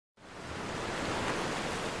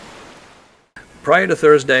Prior to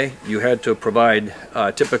Thursday, you had to provide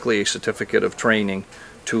typically a certificate of training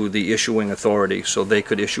to the issuing authority so they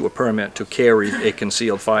could issue a permit to carry a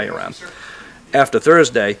concealed firearm. After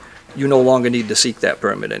Thursday, you no longer need to seek that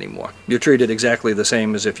permit anymore. You're treated exactly the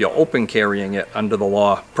same as if you're open carrying it under the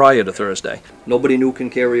law prior to Thursday. Nobody new can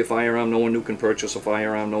carry a firearm, no one new can purchase a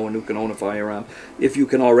firearm, no one new can own a firearm. If you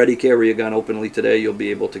can already carry a gun openly today, you'll be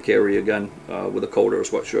able to carry a gun with a coat or a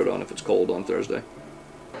sweatshirt on if it's cold on Thursday.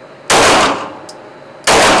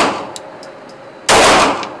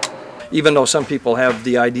 Even though some people have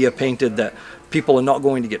the idea painted that people are not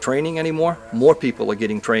going to get training anymore, more people are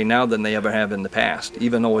getting trained now than they ever have in the past,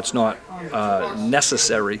 even though it's not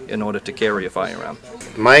necessary in order to carry a firearm.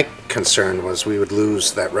 My concern was we would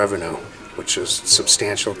lose that revenue, which is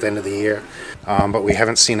substantial at the end of the year, but we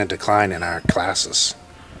haven't seen a decline in our classes.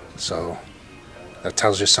 So that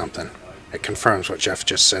tells you something. It confirms what Jeff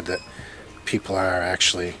just said, that people are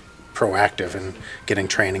actually proactive in getting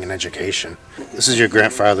training and education. This is your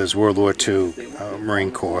grandfather's World War II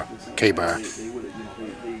Marine Corps K-bar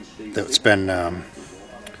that's been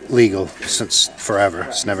legal since forever.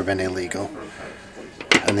 It's never been illegal.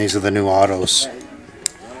 And these are the new autos.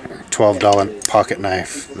 $12 pocket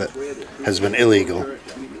knife that has been illegal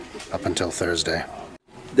up until Thursday.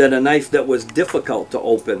 That a knife that was difficult to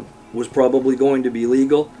open was probably going to be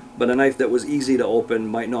legal, but a knife that was easy to open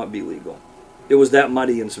might not be legal. It was that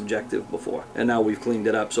muddy and subjective before, and now we've cleaned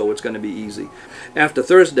it up, so it's going to be easy. After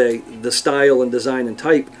Thursday, the style and design and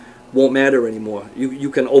type won't matter anymore. You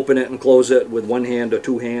can open it and close it with one hand or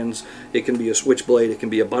two hands. It can be a switchblade, it can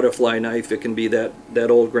be a butterfly knife, it can be that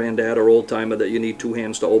old granddad or old timer that you need two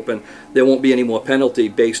hands to open. There won't be any more penalty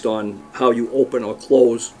based on how you open or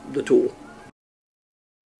close the tool.